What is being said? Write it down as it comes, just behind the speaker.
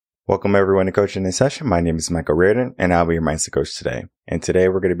Welcome everyone to Coaching in Session. My name is Michael Reardon and I'll be your mindset coach today. And today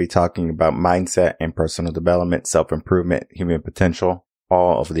we're going to be talking about mindset and personal development, self-improvement, human potential,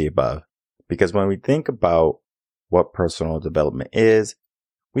 all of the above. Because when we think about what personal development is,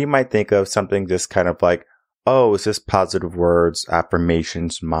 we might think of something just kind of like, oh, it's just positive words,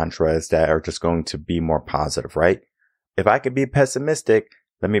 affirmations, mantras that are just going to be more positive, right? If I can be pessimistic,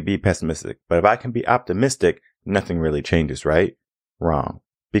 let me be pessimistic. But if I can be optimistic, nothing really changes, right? Wrong.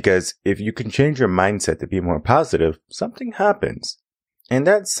 Because if you can change your mindset to be more positive, something happens. And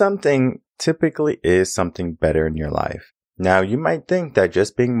that something typically is something better in your life. Now, you might think that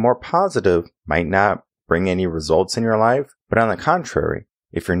just being more positive might not bring any results in your life. But on the contrary,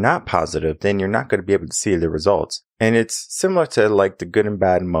 if you're not positive, then you're not going to be able to see the results. And it's similar to like the good and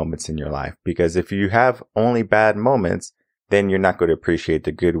bad moments in your life. Because if you have only bad moments, then you're not going to appreciate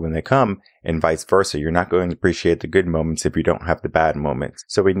the good when they come, and vice versa. You're not going to appreciate the good moments if you don't have the bad moments.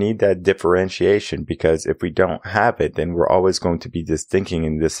 So we need that differentiation, because if we don't have it, then we're always going to be just thinking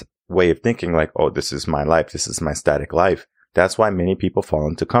in this way of thinking like, oh, this is my life. This is my static life. That's why many people fall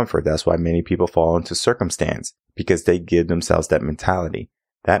into comfort. That's why many people fall into circumstance, because they give themselves that mentality.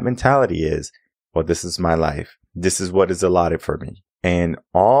 That mentality is, well, this is my life. This is what is allotted for me. And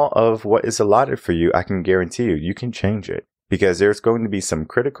all of what is allotted for you, I can guarantee you can change it. Because there's going to be some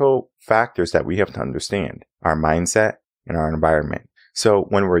critical factors that we have to understand. Our mindset and our environment. So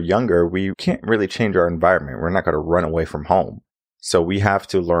when we're younger, we can't really change our environment. We're not going to run away from home. So we have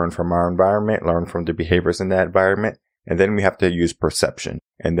to learn from our environment, learn from the behaviors in that environment. And then we have to use perception.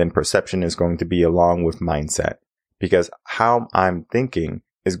 And then perception is going to be along with mindset. Because how I'm thinking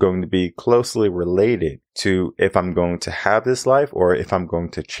is going to be closely related to if I'm going to have this life or if I'm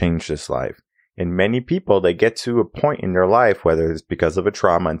going to change this life. And many people, they get to a point in their life, whether it's because of a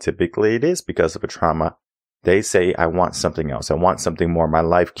trauma, and typically it is because of a trauma, they say, I want something else. I want something more. My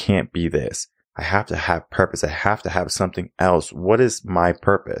life can't be this. I have to have purpose. I have to have something else. What is my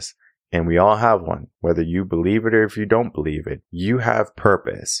purpose? And we all have one, whether you believe it or if you don't believe it. You have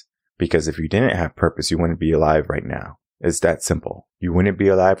purpose, because if you didn't have purpose, you wouldn't be alive right now. It's that simple. You wouldn't be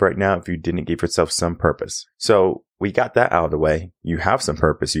alive right now if you didn't give yourself some purpose. So we got that out of the way. You have some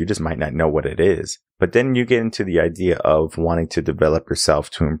purpose. You just might not know what it is. But then you get into the idea of wanting to develop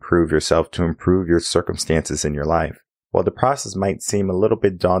yourself, to improve your circumstances in your life. Well, the process might seem a little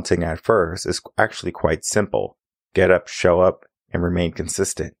bit daunting at first. It's actually quite simple. Get up, show up, and remain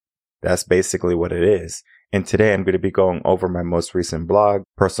consistent. That's basically what it is. And today I'm going to be going over my most recent blog,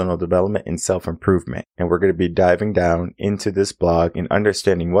 Personal Development and Self-Improvement. And we're going to be diving down into this blog and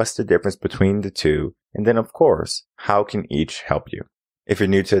understanding what's the difference between the two. And then, of course, how can each help you? If you're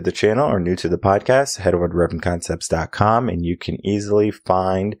new to the channel or new to the podcast, head over to reverendconcepts.com and you can easily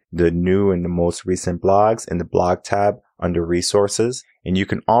find the new and the most recent blogs in the blog tab under resources. And you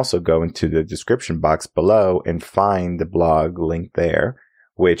can also go into the description box below and find the blog link there,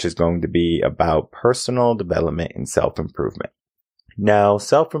 which is going to be about personal development and self-improvement. Now,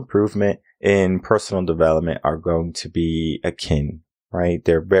 self-improvement and personal development are going to be akin, right?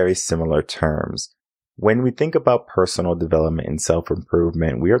 They're very similar terms. When we think about personal development and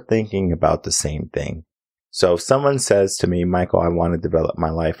self-improvement, we are thinking about the same thing. So if someone says to me, Michael, I want to develop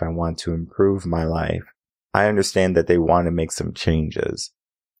my life, I want to improve my life, I understand that they want to make some changes.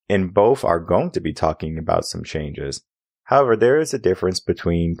 And both are going to be talking about some changes. However, there is a difference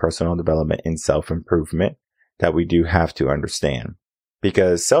between personal development and self-improvement that we do have to understand.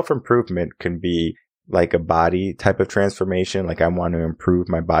 Because self-improvement can be like a body type of transformation, like I want to improve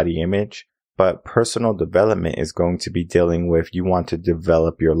my body image. But personal development is going to be dealing with you want to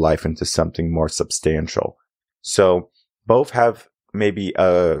develop your life into something more substantial. So both have maybe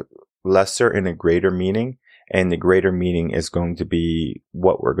a lesser and a greater meaning. And the greater meaning is going to be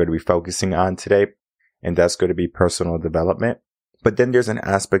what we're going to be focusing on today. And that's going to be personal development. But then there's an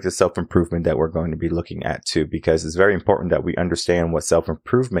aspect of self-improvement that we're going to be looking at too, because it's very important that we understand what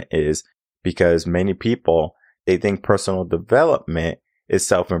self-improvement is, because many people, they think personal development is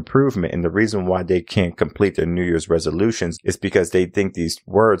self-improvement. And the reason why they can't complete their New Year's resolutions is because they think these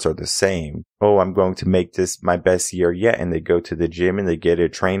words are the same. Oh, I'm going to make this my best year yet. And they go to the gym and they get a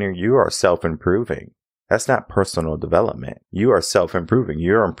trainer. You are self-improving. That's not personal development. You are self-improving.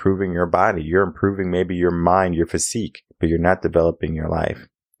 You're improving your body. You're improving maybe your mind, your physique, but you're not developing your life.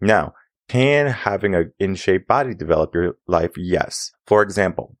 Now, can having an in-shape body develop your life? Yes. For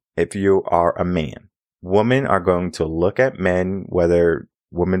example, if you are a man, women are going to look at men, whether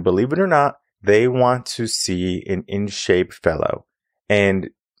women believe it or not, they want to see an in-shape fellow. And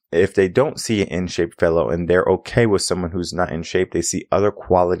if they don't see an in-shape fellow and they're okay with someone who's not in shape, they see other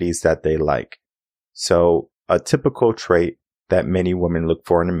qualities that they like. So a typical trait that many women look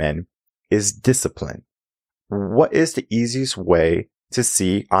for in a man is discipline. What is the easiest way to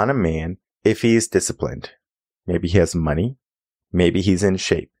see on a man if he is disciplined? Maybe he has money. Maybe he's in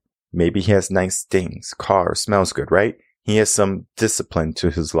shape. Maybe he has nice things, car, smells good, right? He has some discipline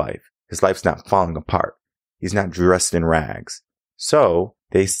to his life. His life's not falling apart. He's not dressed in rags. So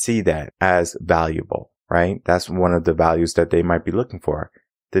they see that as valuable, right? That's one of the values that they might be looking for,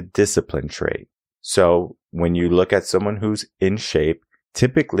 the discipline trait. So when you look at someone who's in shape,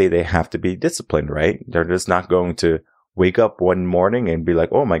 typically they have to be disciplined, right? They're just not going to wake up one morning and be like,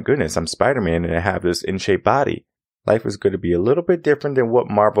 oh my goodness, I'm Spider-Man and I have this in shape body. Life is going to be a little bit different than what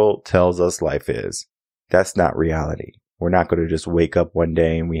Marvel tells us life is. That's not reality. We're not going to just wake up one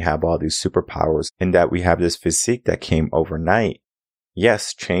day and we have all these superpowers and that we have this physique that came overnight.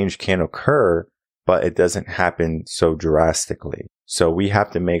 Yes, change can occur, but it doesn't happen so drastically. So we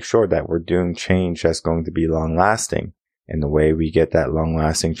have to make sure that we're doing change that's going to be long lasting. And the way we get that long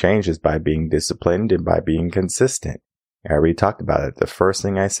lasting change is by being disciplined and by being consistent. I already talked about it. The first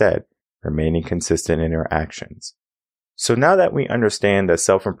thing I said, remaining consistent in our actions. So now that we understand that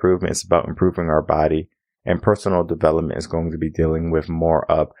self-improvement is about improving our body and personal development is going to be dealing with more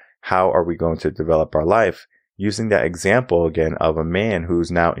of how are we going to develop our life, using that example again of a man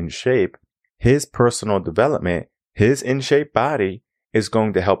who's now in shape, his personal development, his in shape body is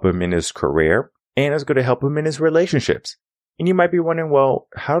going to help him in his career and it's going to help him in his relationships. And you might be wondering, well,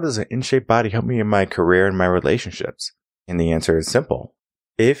 how does an in shape body help me in my career and my relationships? And the answer is simple.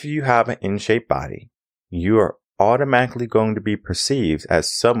 If you have an in shape body, you are automatically going to be perceived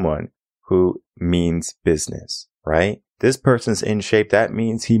as someone who means business, right? This person's in shape. That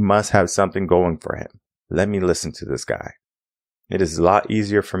means he must have something going for him. Let me listen to this guy. It is a lot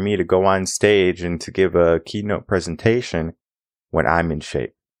easier for me to go on stage and to give a keynote presentation when I'm in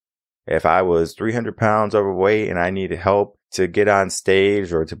shape. If I was 300 pounds overweight and I needed help to get on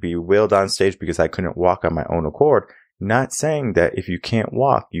stage or to be wheeled on stage because I couldn't walk on my own accord, not saying that if you can't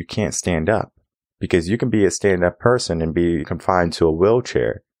walk, you can't stand up. Because you can be a stand-up person and be confined to a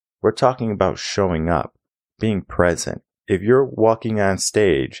wheelchair. We're talking about showing up, being present. If you're walking on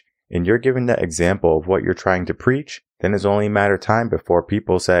stage and you're giving that example of what you're trying to preach, then it's only a matter of time before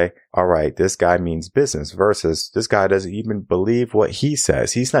people say, all right, this guy means business versus this guy doesn't even believe what he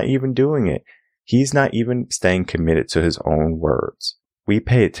says. He's not even doing it. He's not even staying committed to his own words. We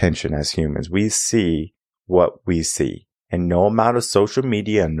pay attention as humans. We see what we see. And no amount of social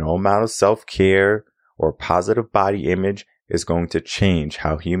media, no amount of self-care or positive body image is going to change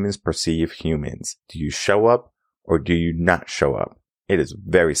how humans perceive humans. Do you show up or do you not show up? It is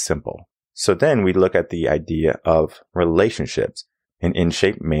very simple. So then we look at the idea of relationships. An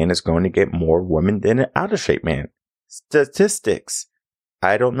in-shape man is going to get more women than an out-of-shape man. Statistics.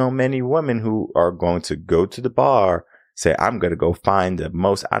 I don't know many women who are going to go to the bar, say, I'm going to go find the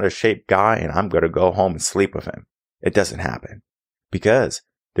most out-of-shape guy and I'm going to go home and sleep with him. It doesn't happen because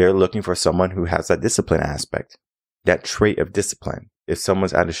they're looking for someone who has that discipline aspect, that trait of discipline. If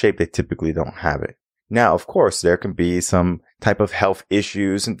someone's out of shape, they typically don't have it. Now, of course, there can be some type of health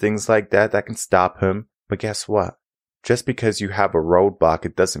issues and things like that can stop him. But guess what? Just because you have a roadblock,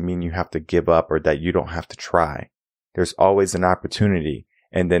 it doesn't mean you have to give up or that you don't have to try. There's always an opportunity.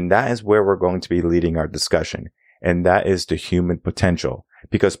 And then that is where we're going to be leading our discussion. And that is the human potential,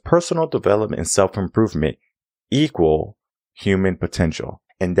 because personal development and self-improvement equal human potential.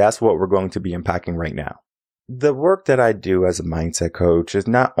 And that's what we're going to be unpacking right now. The work that I do as a mindset coach is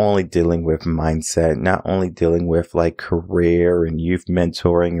not only dealing with mindset, not only dealing with like career and youth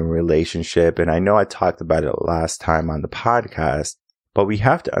mentoring and relationship. And I know I talked about it last time on the podcast, but we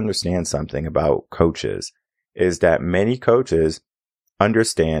have to understand something about coaches is that many coaches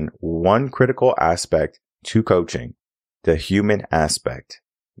understand one critical aspect to coaching, the human aspect.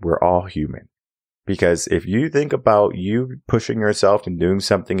 We're all human. Because if you think about you pushing yourself and doing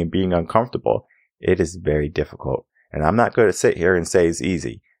something and being uncomfortable, it is very difficult. And I'm not going to sit here and say it's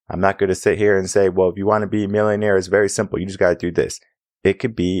easy. I'm not going to sit here and say, well, if you want to be a millionaire, it's very simple. You just got to do this. It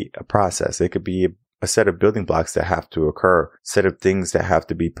could be a process. It could be a set of building blocks that have to occur, a set of things that have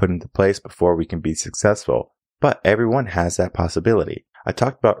to be put into place before we can be successful. But everyone has that possibility. I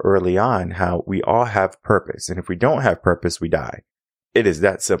talked about early on how we all have purpose. And if we don't have purpose, we die. It is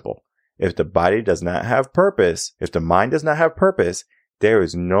that simple. If the body does not have purpose, if the mind does not have purpose, there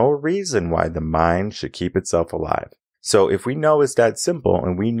is no reason why the mind should keep itself alive. So if we know it's that simple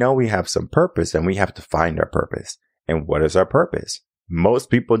and we know we have some purpose, then we have to find our purpose. And what is our purpose? Most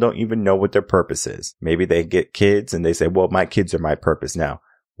people don't even know what their purpose is. Maybe they get kids and they say, well, my kids are my purpose now.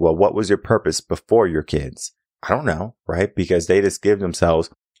 Well, what was your purpose before your kids? I don't know, right? Because they just give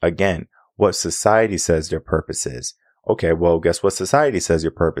themselves, again, what society says their purpose is, Okay, well, guess what society says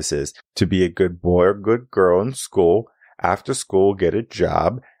your purpose is? To be a good boy or good girl in school. After school, get a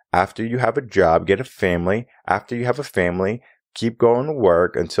job. After you have a job, get a family. After you have a family, keep going to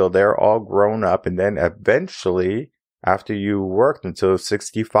work until they're all grown up. And then eventually, after you worked until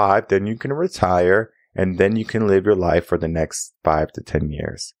 65, then you can retire. And then you can live your life for the next 5 to 10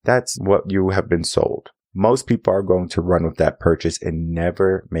 years. That's what you have been sold. Most people are going to run with that purchase and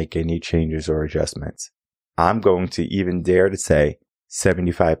never make any changes or adjustments. I'm going to even dare to say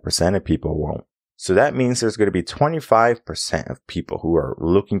 75% of people won't. So that means there's going to be 25% of people who are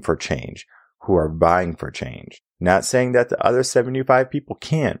looking for change, who are vying for change. Not saying that the other 75 people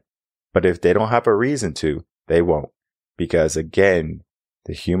can't, but if they don't have a reason to, they won't. Because again,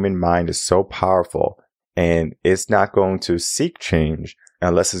 the human mind is so powerful and it's not going to seek change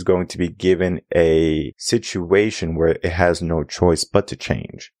unless it's going to be given a situation where it has no choice but to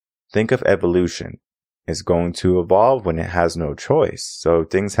change. Think of evolution. It's going to evolve when it has no choice. So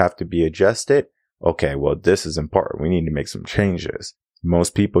things have to be adjusted. Okay, well, this is important. We need to make some changes.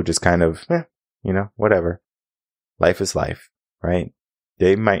 Most people just kind of, whatever. Life is life, right?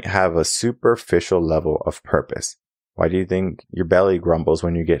 They might have a superficial level of purpose. Why do you think your belly grumbles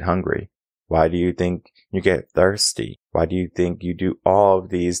when you get hungry? Why do you think you get thirsty? Why do you think you do all of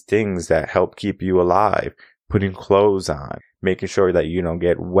these things that help keep you alive? Putting clothes on, making sure that you don't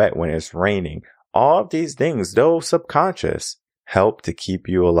get wet when it's raining. All of these things, though subconscious, help to keep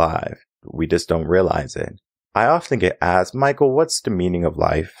you alive. We just don't realize it. I often get asked, Michael, what's the meaning of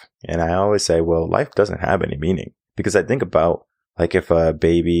life? And I always say, well, life doesn't have any meaning. Because I think about, like, if a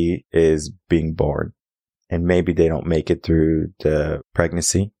baby is being born and maybe they don't make it through the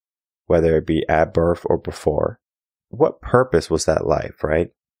pregnancy, whether it be at birth or before, what purpose was that life,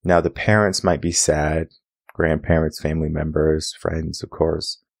 right? Now, the parents might be sad, grandparents, family members, friends, of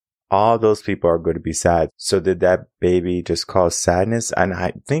course. All those people are going to be sad. So did that baby just cause sadness? And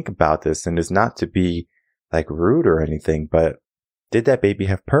I think about this, and it's not to be like rude or anything, but did that baby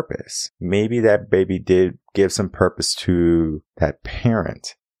have purpose? Maybe that baby did give some purpose to that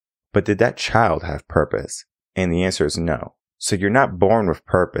parent, but did that child have purpose? And the answer is no. So you're not born with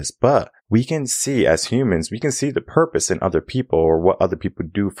purpose, but we can see as humans, we can see the purpose in other people or what other people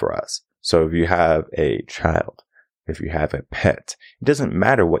do for us. So if you have a child, if you have a pet, it doesn't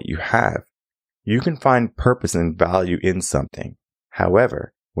matter what you have. You can find purpose and value in something.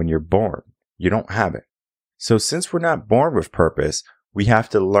 However, when you're born, you don't have it. So since we're not born with purpose, we have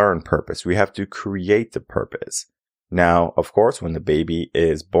to learn purpose. We have to create the purpose. Now, of course, when the baby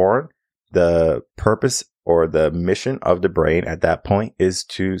is born, the purpose or the mission of the brain at that point is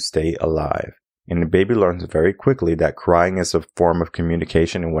to stay alive. And the baby learns very quickly that crying is a form of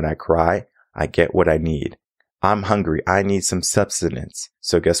communication. And when I cry, I get what I need. I'm hungry. I need some sustenance.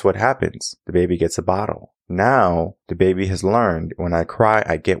 So guess what happens? The baby gets a bottle. Now the baby has learned when I cry,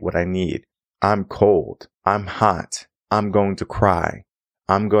 I get what I need. I'm cold. I'm hot. I'm going to cry.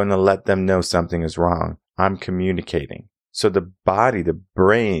 I'm going to let them know something is wrong. I'm communicating. So the body, the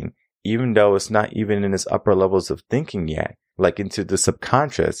brain, even though it's not even in its upper levels of thinking yet, like into the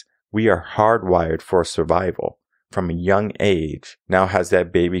subconscious, we are hardwired for survival from a young age. Now, has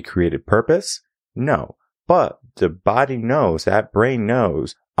that baby created purpose? No. But the body knows, that brain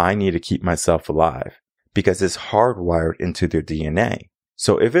knows, I need to keep myself alive because it's hardwired into their DNA.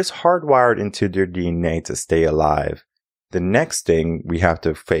 So if it's hardwired into their DNA to stay alive, the next thing we have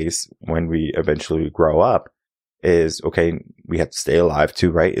to face when we eventually grow up is, okay, we have to stay alive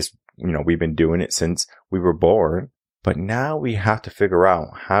too, right? It's, we've been doing it since we were born, but now we have to figure out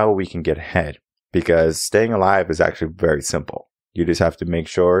how we can get ahead because staying alive is actually very simple. You just have to make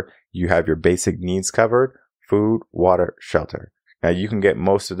sure you have your basic needs covered: food, water, shelter. Now, you can get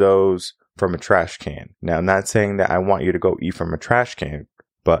most of those from a trash can. Now, I'm not saying that I want you to go eat from a trash can,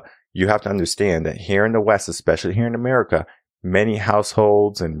 but you have to understand that here in the West, especially here in America, many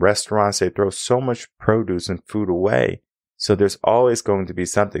households and restaurants, they throw so much produce and food away. So there's always going to be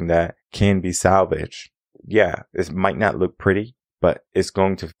something that can be salvaged. Yeah, it might not look pretty, but it's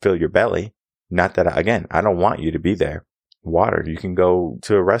going to fill your belly. Not that, I don't want you to be there. Water. You can go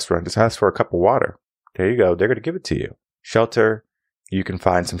to a restaurant, just ask for a cup of water. There you go. They're going to give it to you. Shelter. You can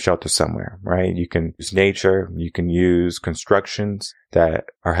find some shelter somewhere, right? You can use nature. You can use constructions that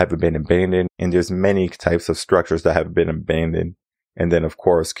haven't been abandoned. And there's many types of structures that have been abandoned. And then, of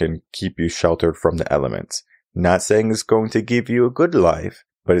course, can keep you sheltered from the elements. Not saying it's going to give you a good life,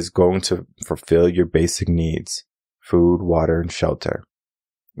 but it's going to fulfill your basic needs: food, water, and shelter.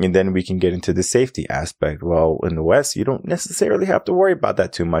 And then we can get into the safety aspect. Well, in the West, you don't necessarily have to worry about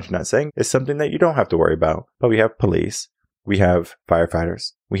that too much. Not saying it's something that you don't have to worry about, but we have police, we have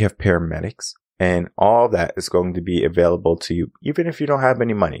firefighters, we have paramedics, And all that is going to be available to you, even if you don't have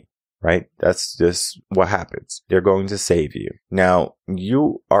any money, right? That's just what happens. They're going to save you. Now,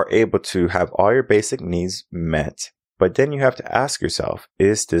 you are able to have all your basic needs met, but then you have to ask yourself,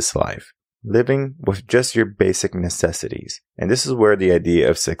 is this life? Living with just your basic necessities. And this is where the idea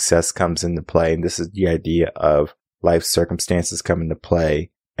of success comes into play. And this is the idea of life circumstances come into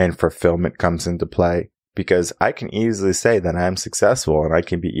play and fulfillment comes into play. Because I can easily say that I'm successful and I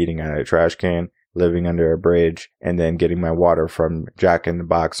can be eating out of a trash can, living under a bridge, and then getting my water from Jack in the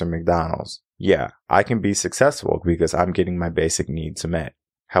Box or McDonald's. Yeah, I can be successful because I'm getting my basic needs met.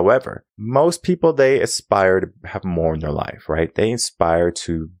 However, most people, they aspire to have more in their life, right? They aspire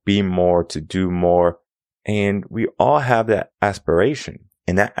to be more, to do more. And we all have that aspiration.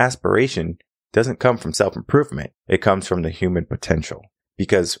 And that aspiration doesn't come from self-improvement. It comes from the human potential.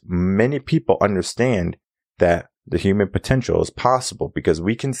 Because many people understand that the human potential is possible because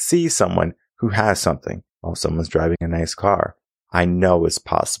we can see someone who has something. Oh, someone's driving a nice car. I know it's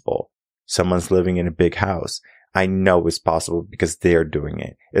possible. Someone's living in a big house. I know it's possible because they're doing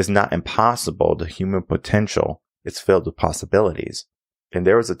it. It's not impossible. The human potential is filled with possibilities. And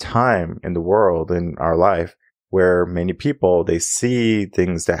there was a time in the world, in our life, where many people, they see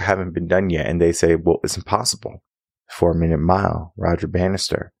things that haven't been done yet and they say, well, it's impossible. 4-Minute Mile, Roger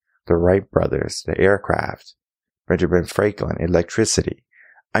Bannister, the Wright brothers, the aircraft, Benjamin Franklin, electricity.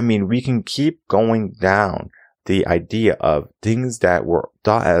 I mean, we can keep going down the idea of things that were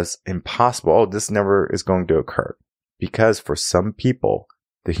thought as impossible. Oh, this never is going to occur. Because for some people,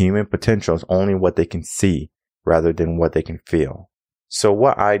 the human potential is only what they can see rather than what they can feel. So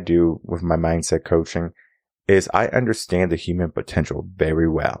what I do with my mindset coaching is I understand the human potential very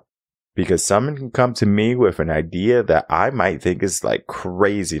well. Because someone can come to me with an idea that I might think is like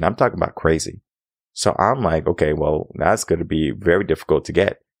crazy. And I'm talking about crazy. So I'm like, okay, well, that's going to be very difficult to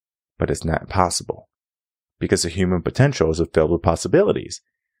get, but it's not possible because the human potential is filled with possibilities.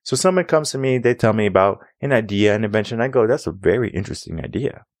 So someone comes to me, they tell me about an idea, an invention. I go, that's a very interesting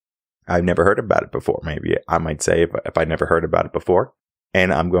idea. I've never heard about it before. Maybe I might say if I never heard about it before,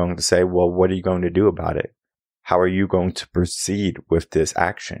 and I'm going to say, well, what are you going to do about it? How are you going to proceed with this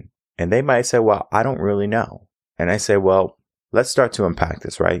action? And they might say, well, I don't really know. And I say, well, let's start to unpack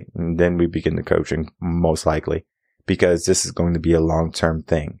this, right? And then we begin the coaching, most likely, because this is going to be a long-term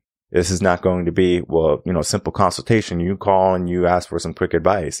thing. This is not going to be, well, simple consultation. You call and you ask for some quick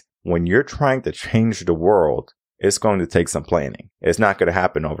advice. When you're trying to change the world, it's going to take some planning. It's not going to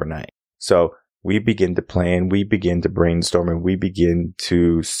happen overnight. So we begin to plan, we begin to brainstorm, and we begin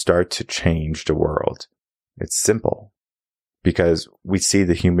to start to change the world. It's simple. Because we see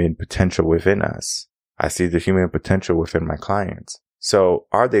the human potential within us. I see the human potential within my clients. So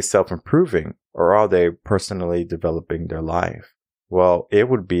are they self-improving or are they personally developing their life? Well, it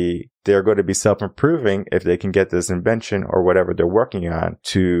would be they're going to be self-improving if they can get this invention or whatever they're working on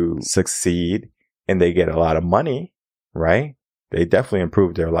to succeed and they get a lot of money, right? They definitely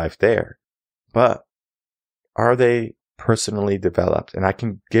improve their life there. But are they personally developed? And I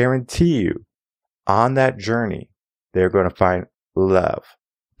can guarantee you on that journey, they're going to find love,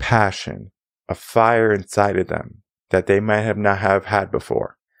 passion, a fire inside of them that they might have not have had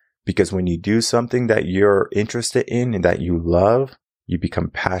before. Because when you do something that you're interested in and that you love, you become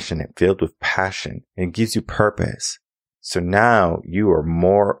passionate, filled with passion, and it gives you purpose. So now you are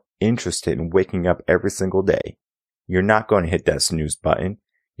more interested in waking up every single day. You're not going to hit that snooze button.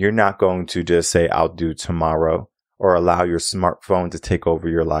 You're not going to just say, I'll do tomorrow, or allow your smartphone to take over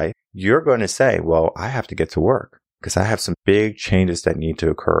your life. You're going to say, well, I have to get to work because I have some big changes that need to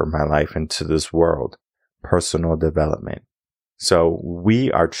occur in my life and to this world. Personal development. So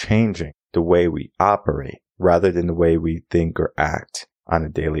we are changing the way we operate rather than the way we think or act on a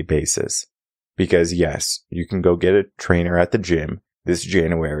daily basis. Because yes, you can go get a trainer at the gym this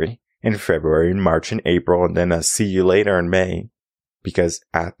January, in February, in March, and April, and then see you later in May. Because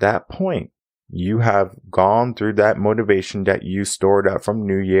at that point, you have gone through that motivation that you stored up from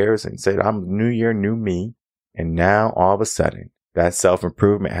New Year's and said, I'm New Year, new me. And now all of a sudden, that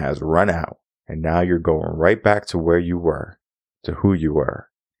self-improvement has run out. And now you're going right back to where you were, to who you were.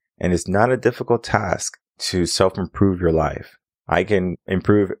 And it's not a difficult task to self-improve your life. I can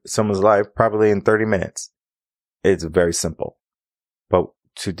improve someone's life probably in 30 minutes. It's very simple. But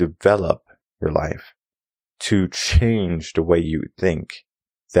to develop your life, to change the way you think,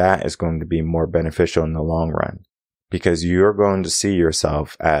 that is going to be more beneficial in the long run because you're going to see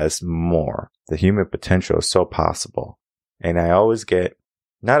yourself as more. The human potential is so possible. And I always get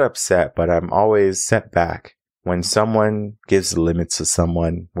not upset, but I'm always set back When someone gives limits to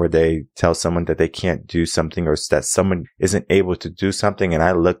someone, where they tell someone that they can't do something or that someone isn't able to do something, and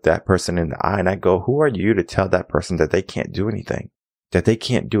I look that person in the eye and I go, who are you to tell that person that they can't do anything, that they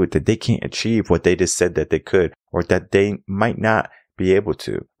can't do it, that they can't achieve what they just said that they could, or that they might not be able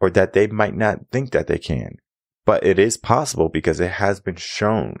to, or that they might not think that they can. But it is possible because it has been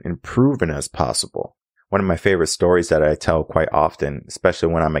shown and proven as possible. One of my favorite stories that I tell quite often,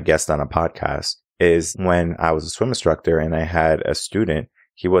 especially when I'm a guest on a podcast, is when I was a swim instructor and I had a student.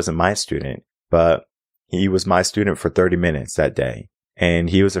 He wasn't my student, but he was my student for 30 minutes that day. And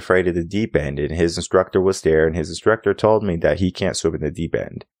he was afraid of the deep end, and his instructor was there, and his instructor told me that he can't swim in the deep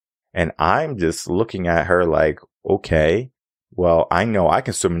end. And I'm just looking at her like, okay, well, I know I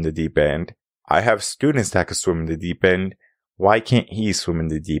can swim in the deep end. I have students that can swim in the deep end. Why can't he swim in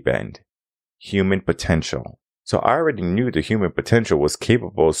the deep end? Human potential. So I already knew the human potential was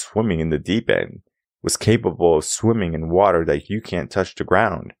capable of swimming in the deep end, was capable of swimming in water that you can't touch the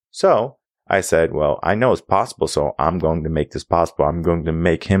ground. So I said, well, I know it's possible, so I'm going to make this possible. I'm going to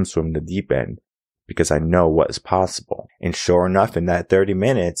make him swim the deep end because I know what is possible. And sure enough, in that 30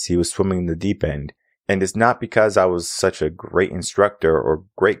 minutes, he was swimming in the deep end. And it's not because I was such a great instructor or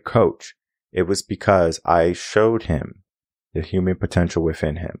great coach. It was because I showed him the human potential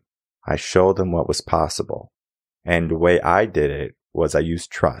within him. I showed him what was possible. And the way I did it was I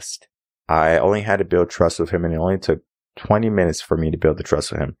used trust. I only had to build trust with him, and it only took 20 minutes for me to build the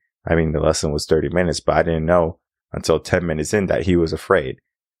trust with him. I mean, the lesson was 30 minutes, but I didn't know until 10 minutes in that he was afraid.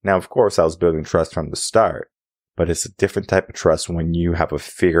 Now, of course, I was building trust from the start, but it's a different type of trust when you have a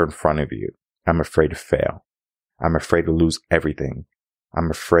fear in front of you. I'm afraid to fail. I'm afraid to lose everything. I'm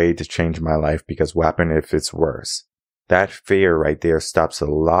afraid to change my life because what happens if it's worse? That fear right there stops a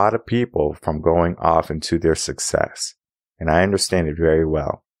lot of people from going off into their success. And I understand it very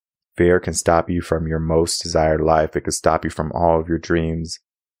well. Fear can stop you from your most desired life. It can stop you from all of your dreams.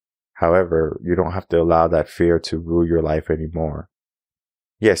 However, you don't have to allow that fear to rule your life anymore.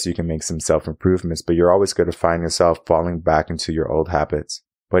 Yes, you can make some self-improvements, but you're always going to find yourself falling back into your old habits.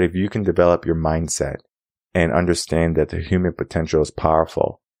 But if you can develop your mindset and understand that the human potential is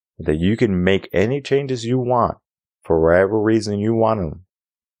powerful, that you can make any changes you want for whatever reason you want them.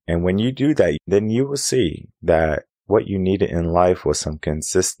 And when you do that, then you will see that what you needed in life was some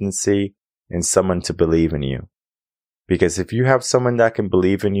consistency and someone to believe in you. Because if you have someone that can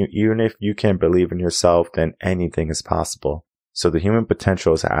believe in you, even if you can't believe in yourself, then anything is possible. So the human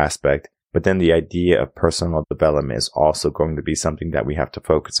potential is an aspect, but then the idea of personal development is also going to be something that we have to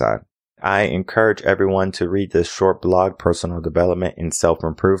focus on. I encourage everyone to read this short blog, Personal Development and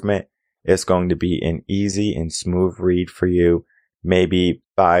Self-Improvement. It's going to be an easy and smooth read for you. Maybe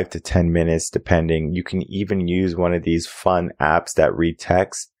 5 to 10 minutes, depending. You can even use one of these fun apps that read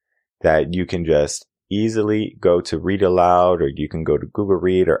text that you can just easily go to read aloud, or you can go to Google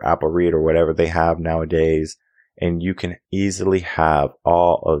Read or Apple Read or whatever they have nowadays. And you can easily have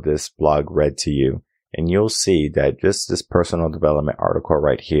all of this blog read to you. And you'll see that just this personal development article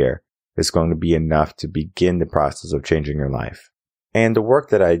right here is going to be enough to begin the process of changing your life. And the work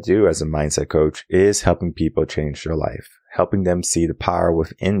that I do as a mindset coach is helping people change their life, helping them see the power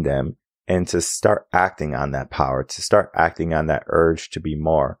within them and to start acting on that power, to start acting on that urge to be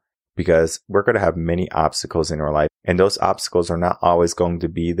more. Because we're going to have many obstacles in our life, and those obstacles are not always going to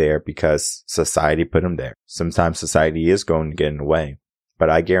be there because society put them there. Sometimes society is going to get in the way, but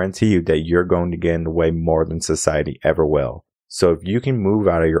I guarantee you that you're going to get in the way more than society ever will. So if you can move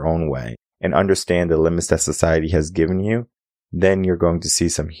out of your own way and understand the limits that society has given you, then you're going to see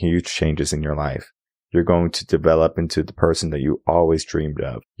some huge changes in your life. You're going to develop into the person that you always dreamed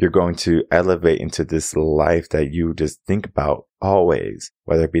of. You're going to elevate into this life that you just think about always,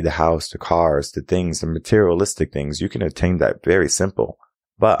 whether it be the house, the cars, the things, the materialistic things. You can attain that very simple.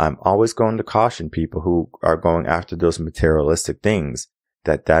 But I'm always going to caution people who are going after those materialistic things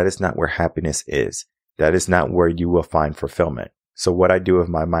that that is not where happiness is. That is not where you will find fulfillment. So what I do with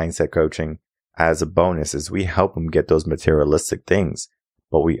my mindset coaching as a bonus is we help them get those materialistic things.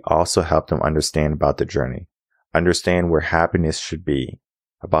 But we also help them understand about the journey, understand where happiness should be,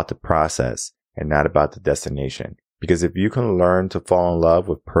 about the process and not about the destination. Because if you can learn to fall in love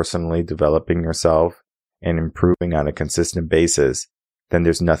with personally developing yourself and improving on a consistent basis, then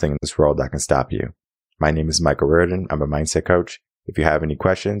there's nothing in this world that can stop you. My name is Michael Reardon. I'm a mindset coach. If you have any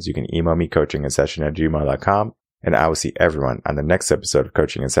questions, you can email me coachinginsession@gmail.com, and I will see everyone on the next episode of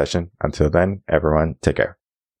Coaching in Session. Until then, everyone, take care.